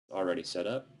already set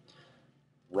up.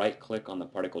 Right click on the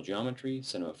particle geometry,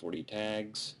 Cinema 4D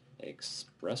tags,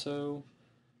 Espresso,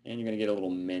 and you're going to get a little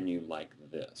menu like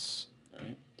this. All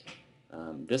right.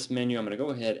 This menu, I'm going to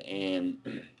go ahead and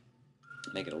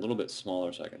make it a little bit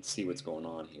smaller so I can see what's going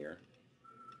on here.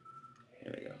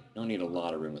 There we go. Don't need a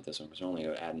lot of room with this one because we're only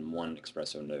adding one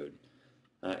Espresso node.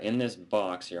 In this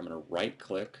box here, I'm going to right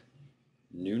click,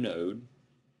 New Node,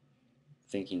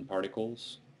 Thinking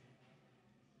Particles,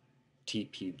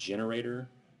 TP Generator,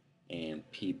 and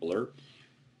PBlurp,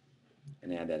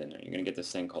 and add that in there. You're going to get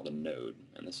this thing called a node,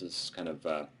 and this is kind of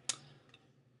the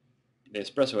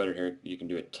Espresso editor here. You can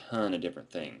do a ton of different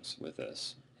things with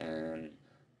this, and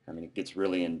I mean it gets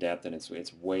really in depth, and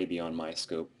it's way beyond my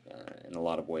scope in a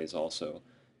lot of ways also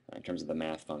in terms of the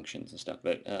math functions and stuff.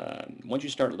 But once you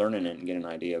start learning it and get an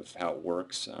idea of how it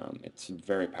works, it's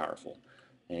very powerful,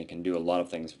 and it can do a lot of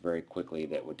things very quickly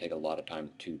that would take a lot of time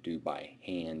to do by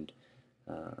hand,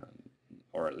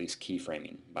 or at least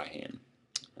keyframing by hand.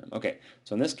 Okay,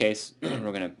 so in this case, we're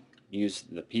going to use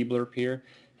the PBlurp here,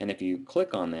 and if you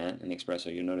click on that in the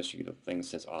Espresso, you'll notice you get a thing that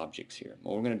says Objects here.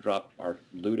 Well, we're going to drop our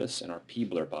Ludus and our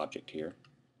PBlurp object here.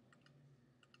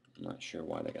 I'm not sure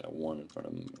why they got a 1 in front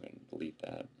of them. I'm going to delete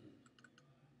that.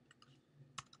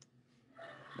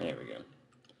 There we go.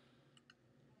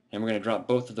 And we're going to drop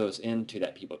both of those into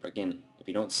that PBlurp. Again, if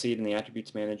you don't see it in the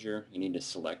Attributes Manager, you need to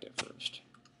select it first.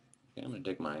 Okay, I'm going to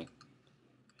take my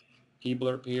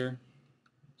PBlurp here.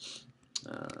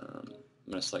 I'm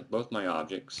going to select both my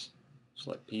objects,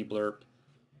 select PBlurp,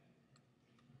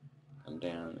 come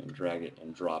down and drag it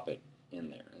and drop it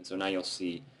in there. And so now you'll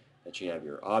see that you have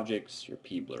your objects, your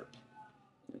PBlurp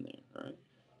in there. All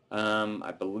right.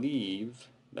 I believe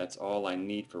that's all I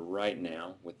need for right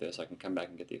now with this. I can come back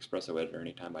and get the Espresso editor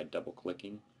anytime by double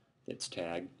clicking its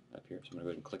tag up here. So I'm going to go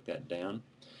ahead and click that down.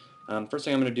 First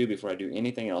thing I'm going to do before I do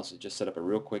anything else is just set up a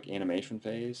real quick animation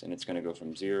phase, and it's going to go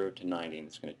from 0 to 90, and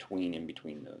it's going to tween in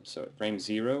between those. So at frame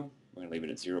 0, we're going to leave it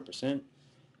at 0%. I'm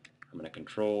going to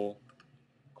control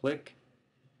click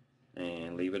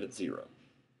and leave it at 0.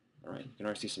 All right, you can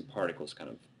already see some particles kind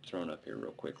of thrown up here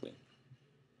real quickly.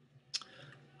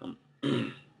 I'm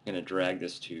going to drag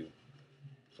this to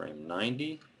frame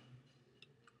 90.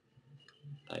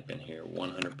 Type in here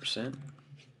 100%.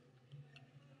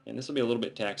 And this will be a little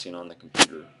bit taxing on the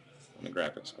computer, on the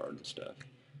graphics card and stuff.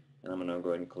 And I'm going to go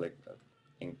ahead and click the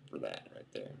thing for that right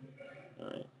there.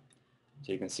 Alright.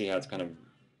 So you can see how it's kind of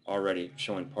already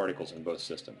showing particles in both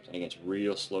systems. And again, it's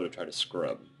real slow to try to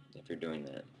scrub if you're doing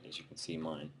that, as you can see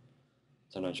mine.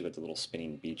 Sometimes you get the little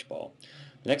spinning beach ball.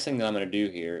 The next thing that I'm going to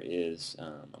do here is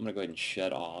I'm going to go ahead and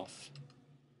shut off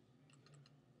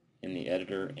in the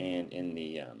editor and in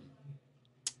the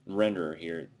renderer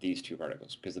here these two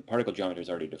particles, because the particle geometry has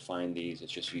already defined these.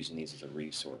 It's just using these as a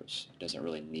resource. It doesn't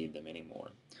really need them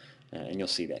anymore, and you'll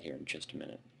see that here in just a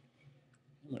minute.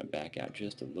 I'm going to back out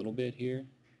just a little bit here.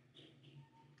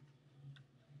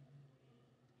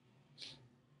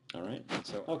 Alright,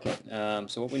 so okay,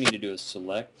 so what we need to do is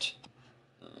select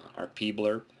our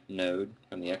PBlurp node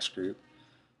from the X group,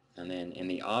 and then in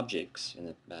the objects,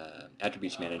 in the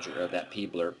attributes manager of that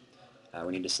PBlurp,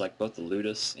 we need to select both the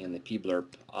Ludus and the PBlurp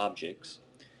objects,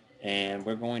 and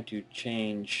we're going to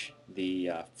change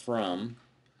the from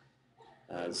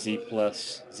Z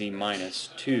plus Z minus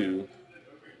to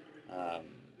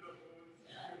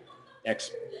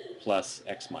X plus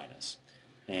X minus.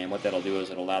 And what that'll do is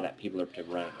it'll allow that PBlurp to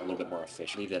run a little bit more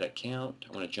efficiently. Leave that at count.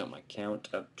 I want to jump my count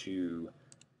up to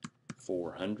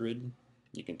 400.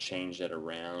 You can change that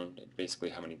around, basically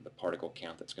how many the particle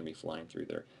count that's going to be flying through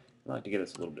there. I like to get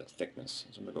us a little bit of thickness,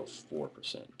 so I'm going to go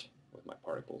 4% with my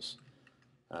particles.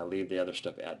 Leave the other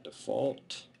stuff at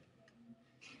default.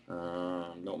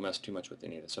 Don't mess too much with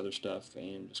any of this other stuff,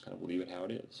 and just kind of leave it how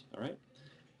it is. All right.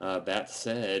 That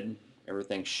said,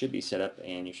 everything should be set up,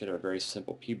 and you should have a very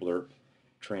simple PBlurp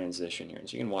transition here. And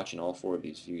so you can watch in all 4 of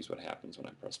these views what happens when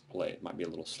I press play. It might be a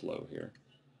little slow here.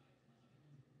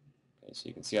 Okay, so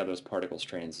you can see how those particles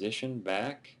transition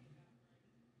back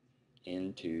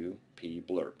into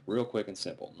PBlurp. Real quick and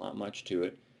simple. Not much to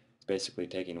it. It's basically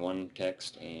taking one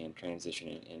text and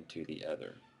transitioning into the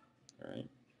other. Alright.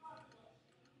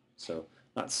 So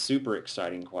not super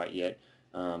exciting quite yet,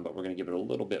 but we're going to give it a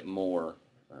little bit more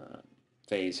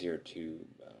phase here to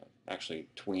actually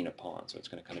tween upon. So it's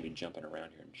going to kind of be jumping around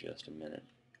here in just a minute.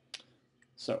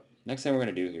 So next thing we're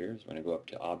going to do here is we're going to go up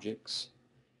to Objects,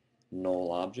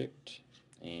 Null Object,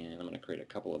 and I'm going to create a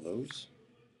couple of those.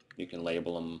 You can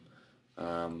label them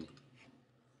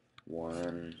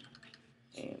 1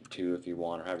 and 2 if you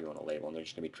want, or however you want to label them. There's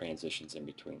just going to be transitions in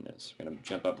between this. I'm going to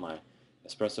jump up my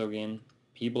Espresso again,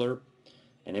 PBlurp,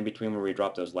 And in between where we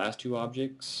drop those last two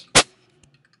objects,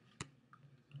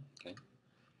 okay,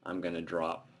 I'm going to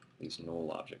drop these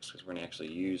null objects because we're going to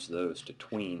actually use those to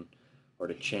tween or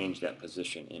to change that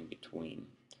position in between.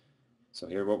 So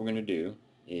here what we're going to do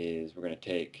is we're going to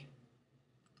take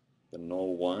the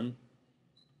null 1,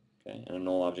 okay, and a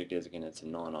null object is, again, it's a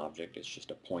non-object, it's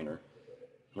just a pointer.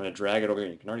 I'm going to drag it over here,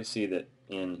 and you can already see that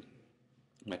in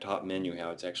my top menu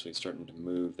how it's actually starting to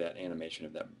move that animation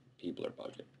of that PBlurp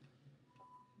object.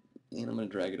 And I'm going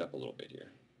to drag it up a little bit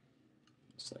here,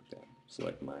 just like that.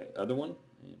 Select my other one,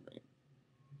 and bring it.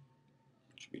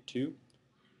 It should be 2.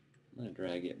 I'm going to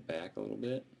drag it back a little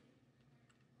bit,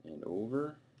 and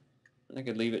over. And I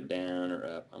could leave it down or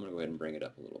up. I'm going to go ahead and bring it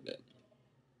up a little bit.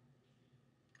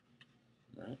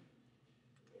 Alright.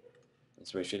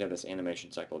 So we should have this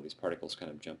animation cycle of these particles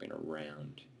kind of jumping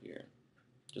around here.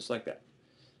 Just like that.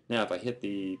 Now if I hit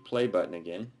the play button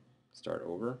again, start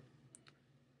over,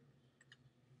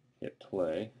 hit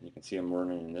play, you can see I'm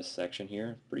running in this section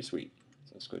here. Pretty sweet.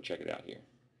 So let's go check it out here.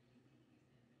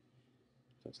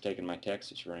 So it's taking my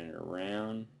text, it's running it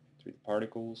around through the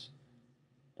particles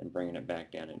and bringing it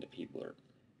back down into PBlurp.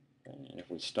 Okay? And if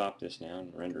we stop this now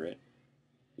and render it,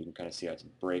 you can kind of see how it's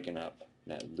breaking up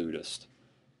that ludus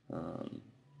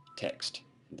text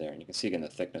there. And you can see again the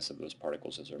thickness of those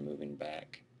particles as they're moving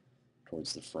back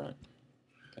towards the front.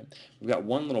 Okay. We've got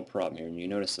one little problem here, and you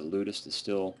notice the ludus is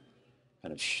still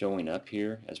kind of showing up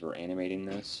here as we're animating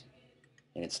this,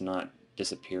 and it's not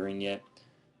disappearing yet.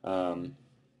 The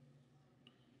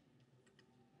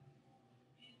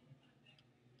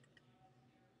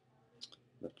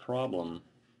problem,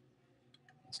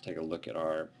 let's take a look at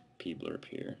our PBlurp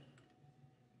here.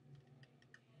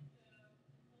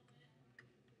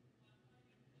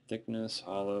 Thickness,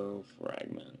 hollow,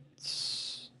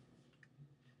 fragments.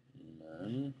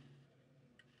 None.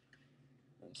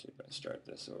 Let's see if I start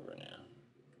this over now.